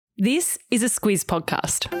This is a Squiz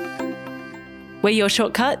podcast. We're your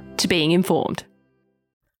shortcut to being informed.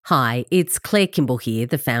 Hi, it's Claire Kimball here,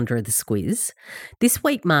 the founder of the Squiz. This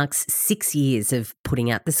week marks 6 years of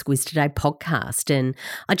putting out the Squiz Today podcast, and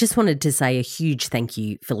I just wanted to say a huge thank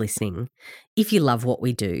you for listening. If you love what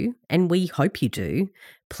we do, and we hope you do,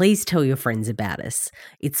 please tell your friends about us.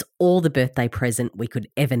 It's all the birthday present we could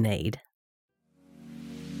ever need.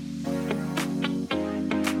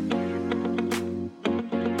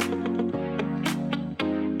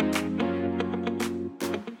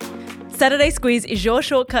 Saturday Squiz is your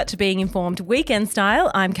shortcut to being informed weekend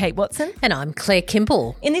style. I'm Kate Watson. And I'm Claire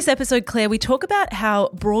Kimball. In this episode, Claire, we talk about how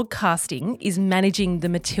broadcasting is managing the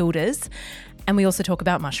Matildas, and we also talk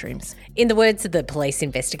about mushrooms. In the words of the police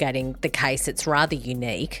investigating the case, it's rather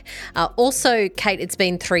unique. Also, Kate, it's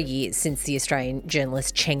been 3 years since the Australian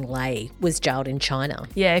journalist Cheng Lei was jailed in China.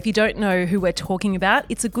 Yeah, if you don't know who we're talking about,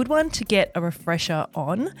 it's a good one to get a refresher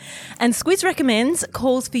on. And Squiz Recommends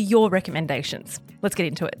calls for your recommendations. Let's get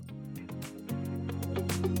into it.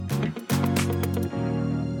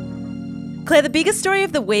 Claire, the biggest story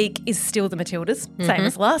of the week is still the Matildas, same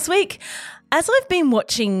as last week. As I've been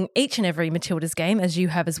watching each and every Matildas game, as you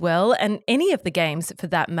have as well, and any of the games for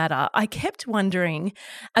that matter, I kept wondering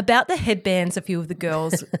about the headbands a few of the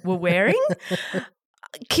girls were wearing.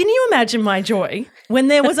 Can you imagine my joy when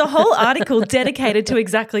there was a whole article dedicated to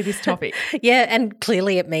exactly this topic? Yeah, and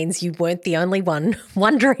clearly it means you weren't the only one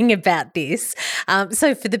wondering about this.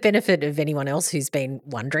 So for the benefit of anyone else who's been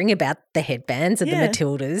wondering about the headbands of the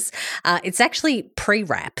Matildas, it's actually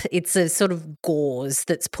pre-wrap. It's a sort of gauze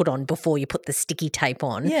that's put on before you put the sticky tape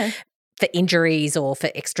on. Yeah. For injuries or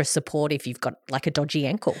for extra support if you've got like a dodgy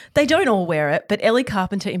ankle. They don't all wear it, but Ellie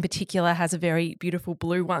Carpenter in particular has a very beautiful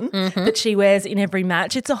blue one that she wears in every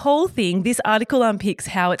match. It's a whole thing. This article unpicks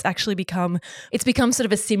how it's actually become sort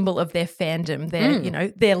of a symbol of their fandom,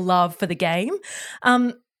 their love for the game.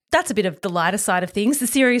 That's a bit of the lighter side of things. The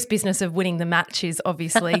serious business of winning the match is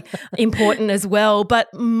obviously important as well.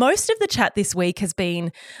 But most of the chat this week has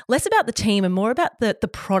been less about the team and more about the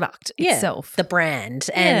product itself. The brand.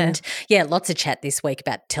 And lots of chat this week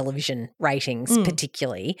about television ratings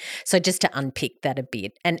particularly. So just to unpick that a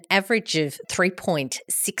bit, an average of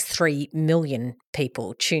 3.63 million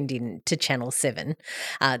people tuned in to Channel 7.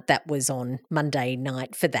 That was on Monday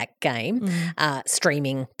night for that game,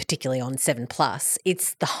 streaming particularly on 7+.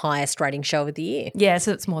 It's the highest rating show of the year. Yeah,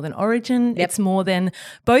 so it's more than Origin. Yep. It's more than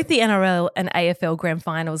both the NRL and AFL grand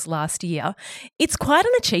finals last year. It's quite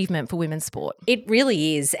an achievement for women's sport. It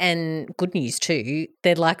really is, and good news too,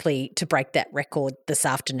 they're likely to break that record this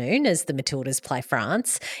afternoon as the Matildas play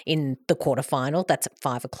France in the quarterfinal. That's at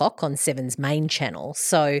 5 o'clock on 7's main channel.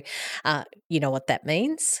 So you know what that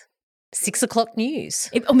means? 6 o'clock news.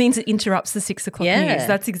 It means it interrupts the 6 o'clock news.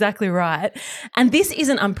 That's exactly right. And this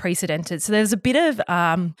isn't unprecedented. So there's a bit of,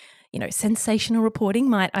 sensational reporting,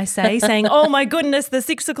 might I say, saying, oh my goodness, the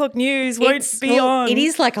 6 o'clock news won't be on. It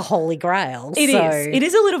is like a holy grail. It is. It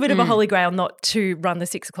is a little bit of a holy grail not to run the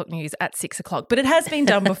 6 o'clock news at 6 o'clock, but it has been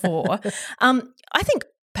done before. I think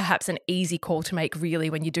perhaps an easy call to make really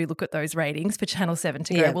when you do look at those ratings for Channel 7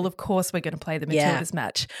 to go, well, of course we're going to play the Matildas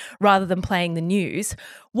match rather than playing the news.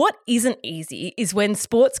 What isn't easy is when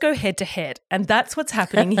sports go head-to-head, and that's what's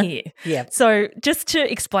happening here. So just to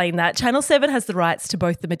explain that, Channel 7 has the rights to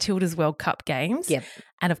both the Matildas World Cup games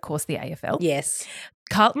and, of course, the AFL. Yes.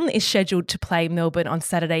 Carlton is scheduled to play Melbourne on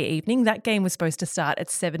Saturday evening. That game was supposed to start at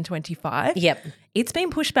 7:25. Yep. It's been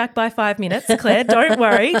pushed back by 5 minutes, Claire, don't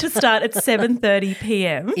worry, to start at 7:30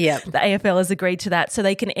 p.m. Yep. The AFL has agreed to that so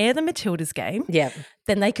they can air the Matildas game. Yep.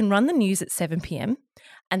 Then they can run the news at 7 p.m.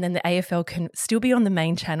 and then the AFL can still be on the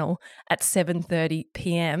main channel at 7:30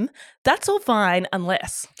 p.m. That's all fine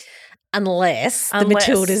unless the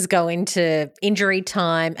Matildas go into injury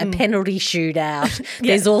time, a penalty shootout.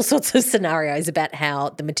 There's all sorts of scenarios about how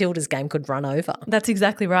the Matildas game could run over. That's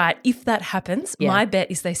exactly right. If that happens, my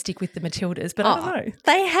bet is they stick with the Matildas, but I don't know.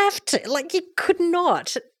 They have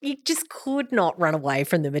to. You just could not run away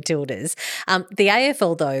from the Matildas. The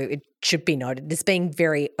AFL, though, it should be noted, is being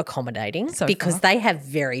very accommodating because they have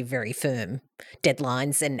very, very firm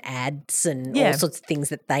deadlines and ads and all sorts of things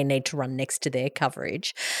that they need to run next to their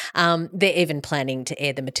coverage. They're even planning to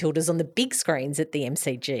air the Matildas on the big screens at the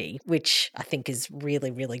MCG, which I think is really,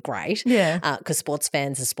 really great. Yeah. Because sports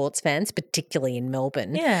fans are sports fans, particularly in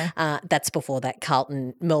Melbourne. Yeah. That's before that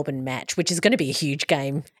Carlton-Melbourne match, which is going to be a huge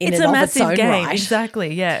game in it's and a of its massive own game. right.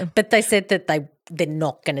 Exactly, yeah. But they said that they're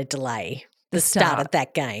not going to delay the start of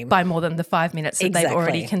that game by more than the 5 minutes that they've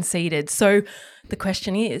already conceded. So the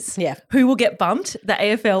question is, who will get bumped, the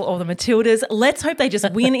AFL or the Matildas? Let's hope they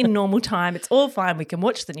just win in normal time. It's all fine. We can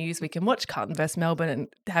watch the news. We can watch Carlton versus Melbourne, and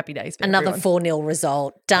happy days for another everyone. 4-0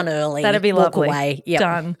 result, done early. That'd be lovely. Walk away. Yep.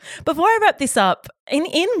 Done. Before I wrap this up,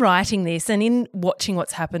 in writing this and in watching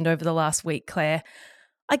what's happened over the last week, Claire,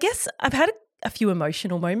 I guess I've had a few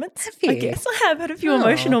emotional moments. Have you? I guess I have had a few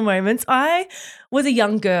emotional moments. I was a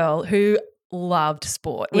young girl who loved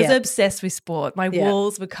sport, was obsessed with sport. My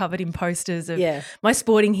walls were covered in posters of my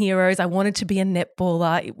sporting heroes. I wanted to be a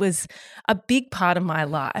netballer. It was a big part of my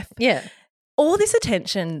life. Yeah. All this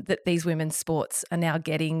attention that these women's sports are now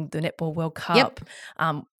getting, the Netball World Cup,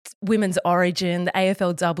 Women's Origin, the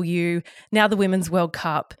AFLW, now the Women's World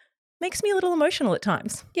Cup, makes me a little emotional at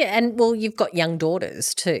times. Yeah, and well, you've got young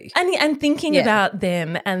daughters too. And thinking about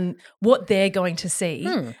them and what they're going to see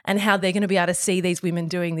and how they're going to be able to see these women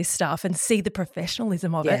doing this stuff and see the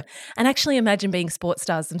professionalism of it and actually imagine being sports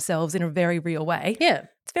stars themselves in a very real way. Yeah.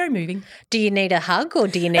 It's very moving. Do you need a hug or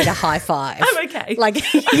do you need a high five? I'm okay.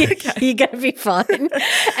 You're going to be fine.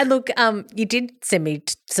 And look, you did send me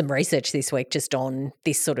some research this week just on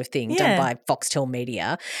this sort of thing done by Foxtel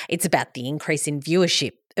Media. It's about the increase in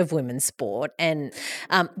viewership of women's sport, and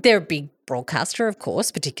they're a big broadcaster, of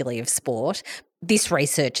course, particularly of sport. This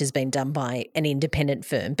research has been done by an independent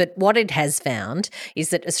firm, but what it has found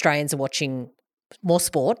is that Australians are watching more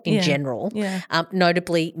sport in general. Yeah.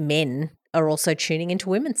 Notably, men are also tuning into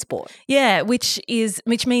women's sport. Yeah, which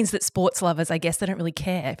means that sports lovers, I guess, they don't really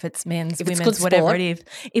care if it's men's, women's, whatever it is.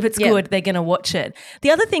 If it's good, they're going to watch it. The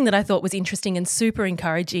other thing that I thought was interesting and super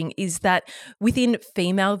encouraging is that within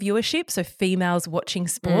female viewership, so females watching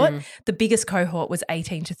sport, the biggest cohort was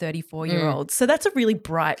 18 to 34-year-olds. So that's a really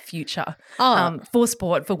bright future for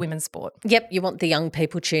sport, for women's sport. Yep, you want the young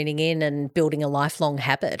people tuning in and building a lifelong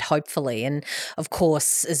habit, hopefully. And, of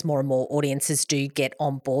course, as more and more audiences do get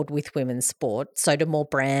on board with women's sport, so do more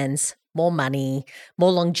brands, more money,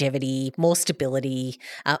 more longevity, more stability,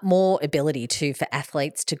 more ability for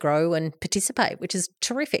athletes to grow and participate, which is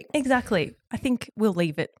terrific. Exactly. I think we'll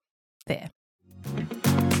leave it there.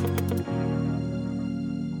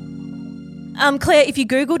 Claire, if you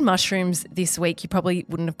Googled mushrooms this week, you probably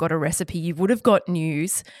wouldn't have got a recipe. You would have got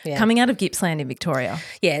news coming out of Gippsland in Victoria.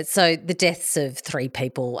 Yeah, so the deaths of 3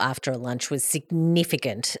 people after a lunch was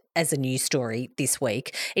significant as a news story this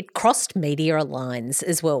week. It crossed media lines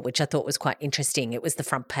as well, which I thought was quite interesting. It was the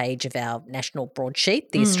front page of our national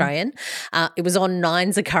broadsheet, The Australian. It was on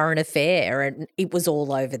Nine's A Current Affair, and it was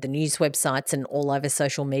all over the news websites and all over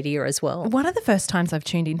social media as well. One of the first times I've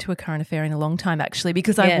tuned into A Current Affair in a long time, actually,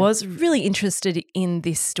 because I was really interested in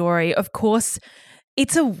this story. Of course,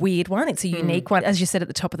 it's a weird one. It's a unique one. As you said at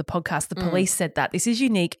the top of the podcast, the police said that this is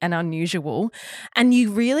unique and unusual. And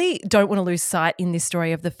you really don't want to lose sight in this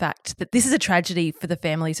story of the fact that this is a tragedy for the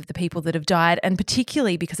families of the people that have died, and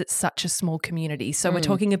particularly because it's such a small community. So we're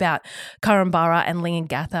talking about Korumburra and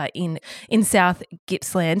Leongatha in South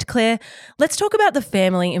Gippsland. Claire, let's talk about the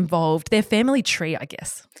family involved, their family tree, I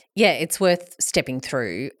guess. Yeah, it's worth stepping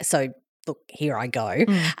through. So look, here I go.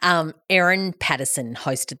 Erin Patterson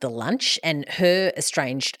hosted the lunch, and her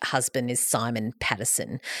estranged husband is Simon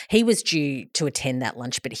Patterson. He was due to attend that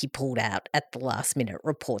lunch, but he pulled out at the last minute.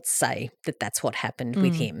 Reports say that that's what happened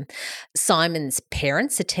with him. Simon's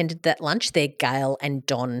parents attended that lunch. They're Gail and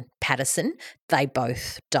Don Patterson. They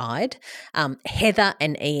both died. Heather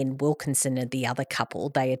and Ian Wilkinson are the other couple.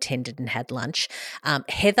 They attended and had lunch.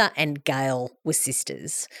 Heather and Gail were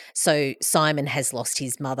sisters. So Simon has lost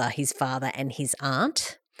his mother, his father and his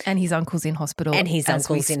aunt. And his uncle's in hospital. And his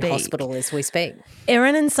uncle's in hospital as we speak.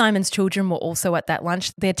 Erin and Simon's children were also at that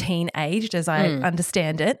lunch. They're teen-aged, as I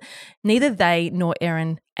understand it. Neither they nor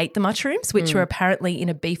Erin ate the mushrooms, which were apparently in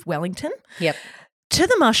a beef Wellington. Yep. To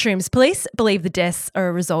the mushrooms, police believe the deaths are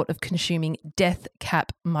a result of consuming death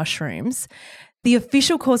cap mushrooms. The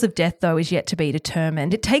official cause of death, though, is yet to be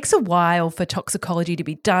determined. It takes a while for toxicology to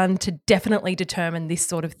be done to definitely determine this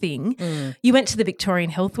sort of thing. You went to the Victorian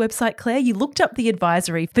Health website, Claire. You looked up the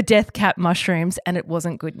advisory for death cap mushrooms and it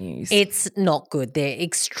wasn't good news. It's not good. They're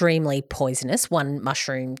extremely poisonous. One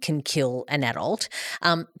mushroom can kill an adult.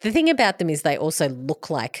 The thing about them is they also look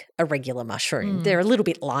like a regular mushroom. They're a little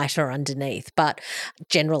bit lighter underneath, but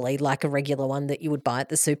generally like a regular one that you would buy at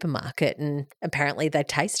the supermarket, and apparently they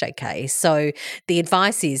taste okay. So The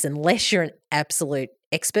advice is, unless you're an absolute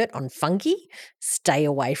expert on fungi, stay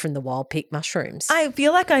away from the wild pig mushrooms. I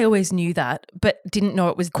feel like I always knew that, but didn't know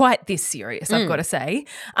it was quite this serious, I've got to say.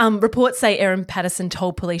 Reports say Erin Patterson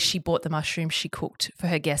told police she bought the mushrooms she cooked for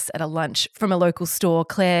her guests at a lunch from a local store.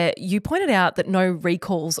 Claire, you pointed out that no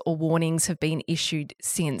recalls or warnings have been issued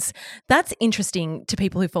since. That's interesting to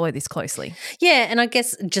people who follow this closely. Yeah, and I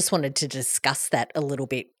guess just wanted to discuss that a little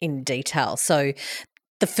bit in detail. So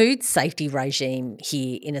the food safety regime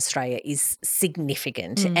here in Australia is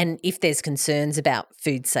significant. And if there's concerns about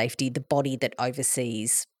food safety, the body that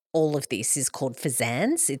oversees all of this is called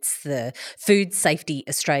FSANZ. It's the Food Safety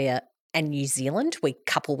Australia and New Zealand. We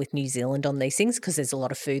couple with New Zealand on these things because there's a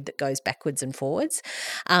lot of food that goes backwards and forwards.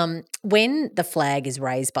 When the flag is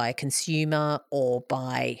raised by a consumer or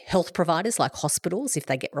by health providers like hospitals, if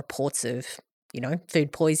they get reports of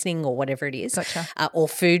food poisoning or whatever it is, Gotcha. Or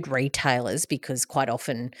food retailers, because quite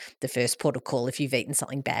often the first port of call if you've eaten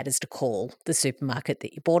something bad is to call the supermarket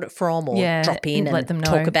that you bought it from or drop in and let them know.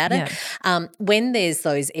 Talk about it. When there's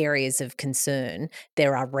those areas of concern,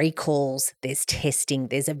 there are recalls, there's testing,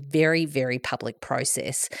 there's a very, very public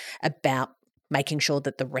process about making sure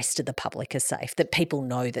that the rest of the public are safe, that people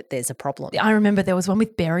know that there's a problem. I remember there was one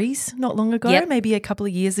with berries not long ago, maybe a couple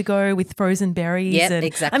of years ago with frozen berries. Yeah,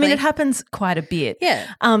 exactly. I mean, it happens quite a bit. Yeah.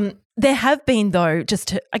 There have been, though, just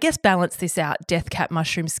to, I guess, balance this out, death cap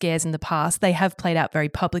mushroom scares in the past. They have played out very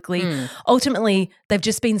publicly. Ultimately, they've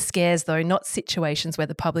just been scares, though, not situations where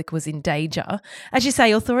the public was in danger. As you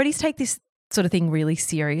say, authorities take this sort of thing really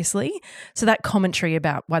seriously. So that commentary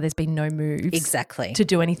about why there's been no moves to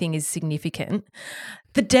do anything is significant.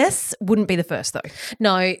 The deaths wouldn't be the first, though.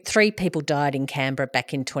 No, 3 people died in Canberra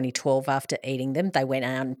back in 2012 after eating them. They went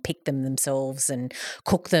out and picked them themselves and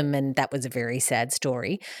cooked them, and that was a very sad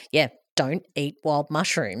story. Yeah, don't eat wild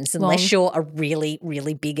mushrooms unless you're a really,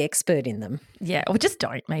 really big expert in them. Yeah, or just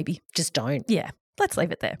don't, maybe. Just don't. Yeah, let's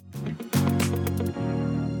leave it there.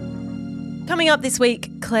 Coming up this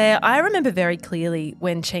week, Claire, I remember very clearly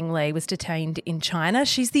when Cheng Lei was detained in China.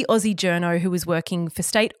 She's the Aussie journo who was working for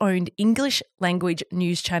state-owned English language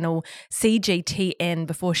news channel CGTN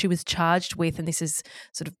before she was charged with, and this is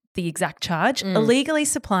sort of the exact charge, illegally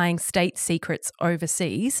supplying state secrets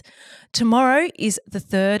overseas. Tomorrow is the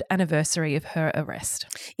 3rd anniversary of her arrest.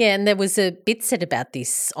 Yeah, and there was a bit said about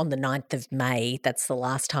this on the 9th of May. That's the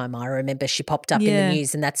last time I remember she popped up in the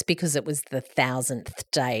news, and that's because it was the 1000th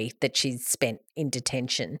day that she'd spent in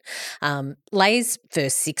detention. Leigh's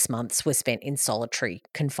first 6 months were spent in solitary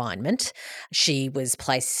confinement. She was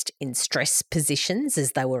placed in stress positions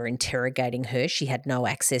as they were interrogating her. She had no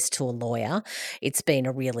access to a lawyer. It's been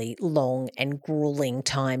a really long and grueling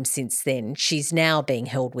time since then. She's now being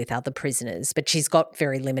held with other prisoners, but she's got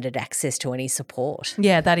very limited access to any support.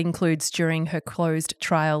 Yeah, that includes during her closed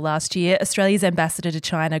trial last year. Australia's ambassador to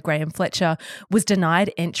China, Graham Fletcher, was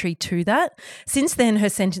denied entry to that. Since then, her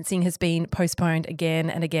sentencing has been postponed again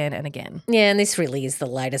and again and again. Yeah, and this really is the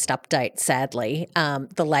latest update, sadly.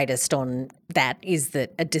 The latest on that is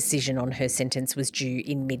that a decision on her sentence was due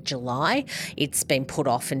in mid-July. It's been put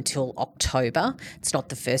off until October. It's not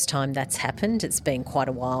the first time that's happened. It's been quite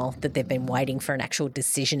a while that they've been waiting for an actual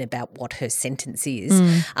decision about what her sentence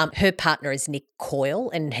is. Her partner is Nick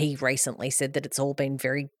Coyle, and he recently said that it's all been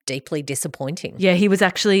very deeply disappointing. Yeah, he was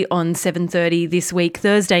actually on 7:30 this week,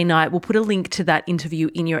 Thursday night. We'll put a link to that interview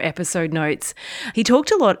in your episode notes. He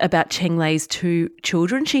talked a lot about Cheng Lei's 2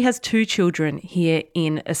 children. She has 2 children here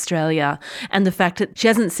in Australia, and the fact that she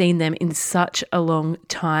hasn't seen them in such a long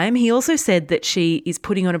time. He also said that she is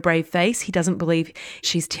putting on a brave face. He doesn't believe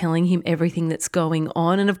she's telling him everything that's going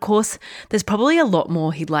on. And of course, there's probably a lot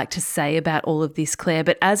more he'd like to say about all of this, Claire,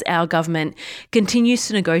 but as our government continues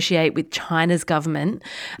to negotiate with China's government,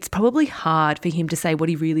 it's probably hard for him to say what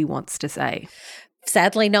he really wants to say.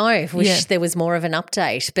 Sadly, no. Wish there was more of an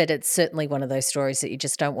update, but it's certainly one of those stories that you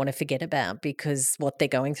just don't want to forget about because what they're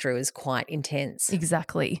going through is quite intense.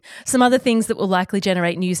 Exactly. Some other things that will likely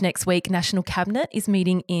generate news next week. National Cabinet is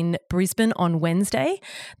meeting in Brisbane on Wednesday.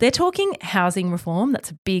 They're talking housing reform.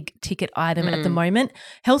 That's a big ticket item at the moment.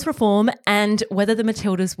 Health reform and whether the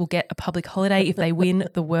Matildas will get a public holiday if they win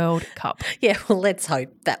the World Cup. Yeah, well, let's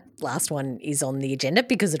hope that last one is on the agenda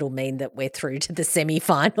because it'll mean that we're through to the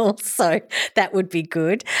semi-finals. So that would be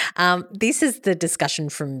good. This is the discussion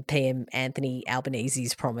from PM Anthony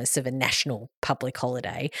Albanese's promise of a national public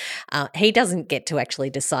holiday. He doesn't get to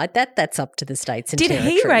actually decide that. That's up to the states and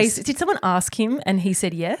territories. Did someone ask him and he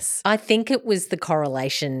said yes? I think it was the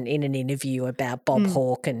correlation in an interview about Bob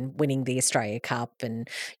Hawke and winning the Australia Cup and,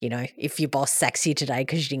 if your boss sacks you today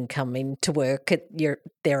because you didn't come in to work,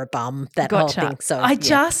 they're a bum, that whole thing. So I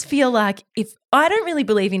just feel like if I don't really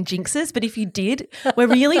believe in jinxes, but if you did, we're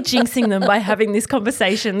really jinxing them by having this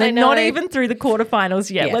conversation. They're not even through the quarterfinals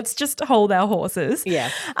yet. Yeah. Let's just hold our horses. Yeah.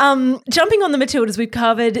 Jumping on the Matildas, we've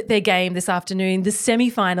covered their game this afternoon. The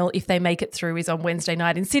semi-final, if they make it through, is on Wednesday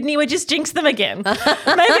night in Sydney. We just jinx them again. Maybe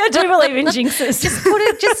I do believe in jinxes.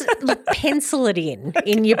 Just pencil it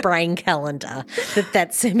in your brain calendar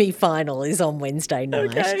that semi-final is on Wednesday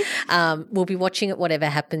night. Okay. We'll be watching it whatever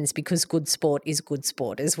happens because good sport is good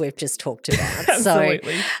sport, as we've just talked about.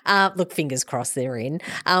 Absolutely. So, look, fingers crossed they're in.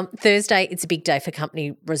 Thursday, it's a big day for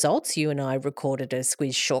company results. You and I recorded a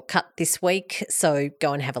Squiz shortcut this week, so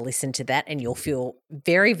go and have a listen to that and you'll feel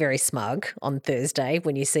very, very smug on Thursday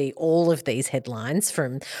when you see all of these headlines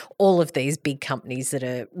from all of these big companies that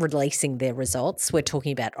are releasing their results. We're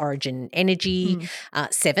talking about Origin Energy,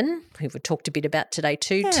 Seven, who we've talked a bit about today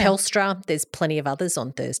too, Telstra. There's plenty of others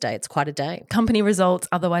on Thursday. It's quite a day. Company results,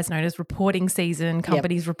 otherwise known as reporting season,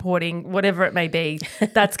 companies reporting, whatever it may be.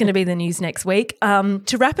 That's going to be the news next week.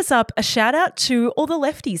 To wrap us up, a shout out to all the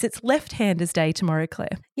lefties. It's Left-Handers Day tomorrow,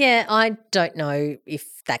 Claire. Yeah, I don't know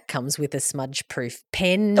if that comes with a smudge-proof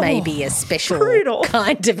pen, maybe a special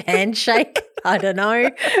kind of handshake. I don't know,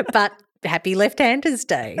 but happy Left-Handers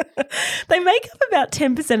Day. They make up about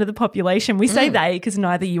 10% of the population. We say they because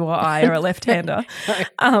neither you or I are a left-hander.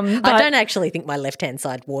 I don't actually think my left-hand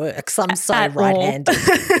side works. I'm so right-handed.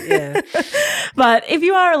 Yeah. But if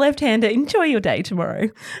you are a left-hander, enjoy your day tomorrow.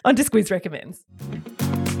 On to Squiz Recommends.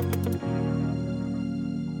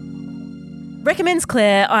 Recommends,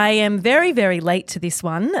 Claire. I am very, very late to this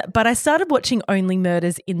one, but I started watching Only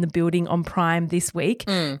Murders in the Building on Prime this week.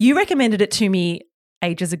 You recommended it to me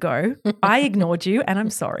ages ago. I ignored you and I'm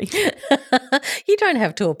sorry. You don't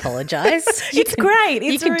have to apologise. It's great.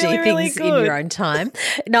 It's you can really, do really things good. in your own time.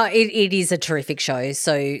 No, it is a terrific show.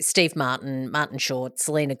 So Steve Martin Short,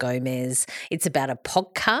 Selena Gomez. It's about a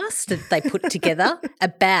podcast that they put together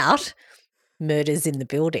about murders in the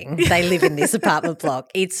building. They live in this apartment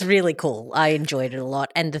block. It's really cool. I enjoyed it a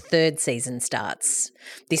lot. And the third season starts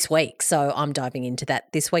this week. So I'm diving into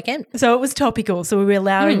that this weekend. So it was topical. So we were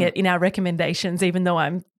allowing it in our recommendations, even though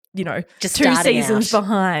I'm, just 2 seasons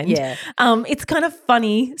behind. Yeah. It's kind of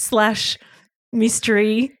funny /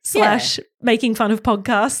 mystery / making fun of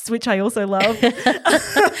podcasts, which I also love.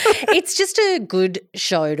 It's just a good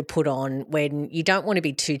show to put on when you don't want to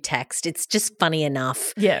be too taxed. It's just funny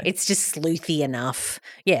enough. Yeah. It's just sleuthy enough.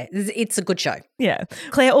 Yeah, it's a good show. Yeah.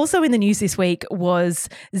 Claire, also in the news this week was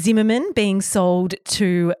Zimmerman being sold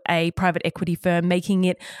to a private equity firm, making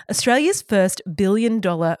it Australia's first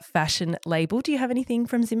billion-dollar fashion label. Do you have anything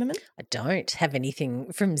from Zimmerman? I don't have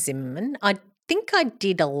anything from Zimmerman. I think I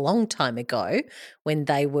did a long time ago when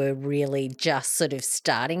they were really just sort of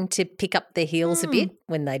starting to pick up their heels a bit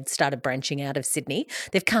when they'd started branching out of Sydney.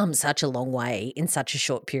 They've come such a long way in such a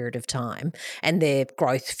short period of time, and their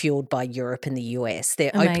growth fueled by Europe and the US.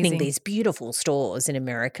 They're opening these beautiful stores in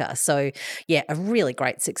America. So, yeah, a really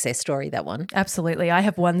great success story, that one. Absolutely. I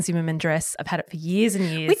have one Zimmerman dress. I've had it for years and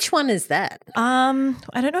years. Which one is that? I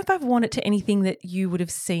don't know if I've worn it to anything that you would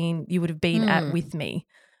have been at with me.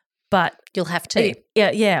 But you'll have to.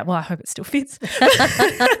 Yeah. Well, I hope it still fits.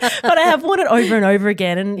 But I have worn it over and over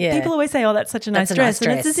again. And people always say, oh, that's such a nice dress.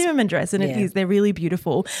 And it's a Zimmerman dress. And it is. They're really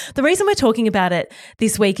beautiful. The reason we're talking about it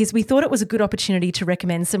this week is we thought it was a good opportunity to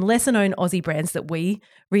recommend some lesser-known Aussie brands that we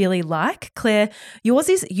really like. Claire, yours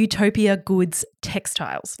is Utopia Goods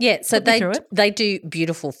Textiles. Yeah, so they do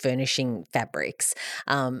beautiful furnishing fabrics.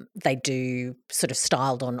 They do sort of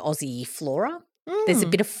styled on Aussie flora. There's a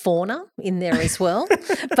bit of fauna in there as well,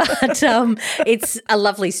 but it's a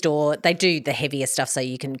lovely store. They do the heavier stuff so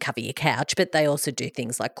you can cover your couch, but they also do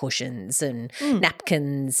things like cushions and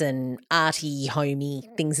napkins and arty, homey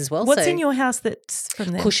things as well. What's in your house that's from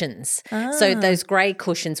there? Cushions. So those grey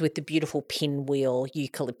cushions with the beautiful pinwheel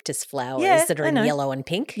eucalyptus flowers that are in yellow and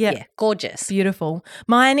pink. Yeah, gorgeous. Beautiful.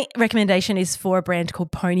 My recommendation is for a brand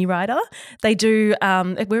called Pony Rider. They do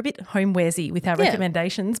we're a bit homewaresy with our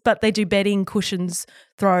recommendations, but they do bedding, cushions,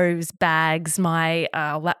 throws, bags. My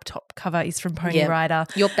laptop cover is from Pony Rider.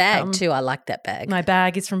 Your bag too. I like that bag. My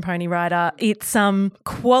bag is from Pony Rider. It's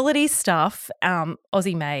quality stuff,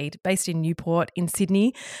 Aussie made, based in Newport in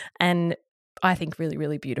Sydney, and I think really,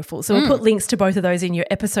 really beautiful. So we'll put links to both of those in your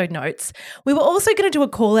episode notes. We were also going to do a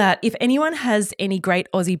call out if anyone has any great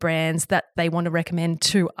Aussie brands that they want to recommend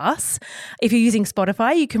to us. If you're using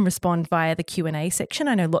Spotify, you can respond via the Q&A section.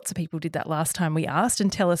 I know lots of people did that last time we asked,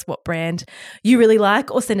 and tell us what brand you really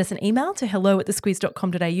like, or send us an email to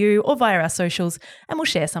hello@thesquiz.com.au or via our socials, and we'll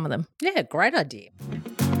share some of them. Yeah, great idea.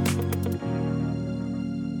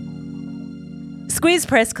 Squiz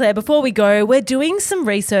Press, Claire, before we go, we're doing some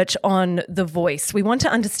research on The Voice. We want to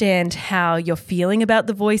understand how you're feeling about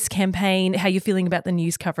the Voice campaign, how you're feeling about the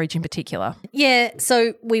news coverage in particular. Yeah,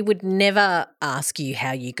 so we would never ask you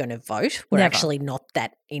how you're going to vote. We're actually not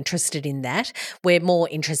that interested in that. We're more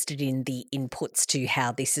interested in the inputs to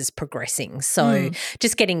how this is progressing. So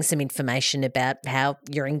just getting some information about how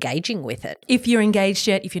you're engaging with it. If you're engaged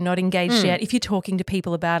yet, if you're not engaged yet, if you're talking to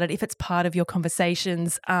people about it, if it's part of your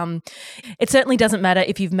conversations. It certainly doesn't matter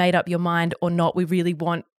if you've made up your mind or not. We really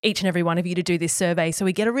want each and every one of you to do this survey so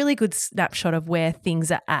we get a really good snapshot of where things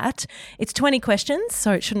are at. It's 20 questions,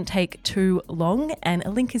 so it shouldn't take too long, and a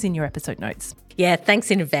link is in your episode notes. Yeah, thanks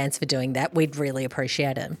in advance for doing that. We'd really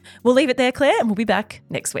appreciate it. We'll leave it there, Claire, and we'll be back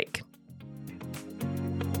next week.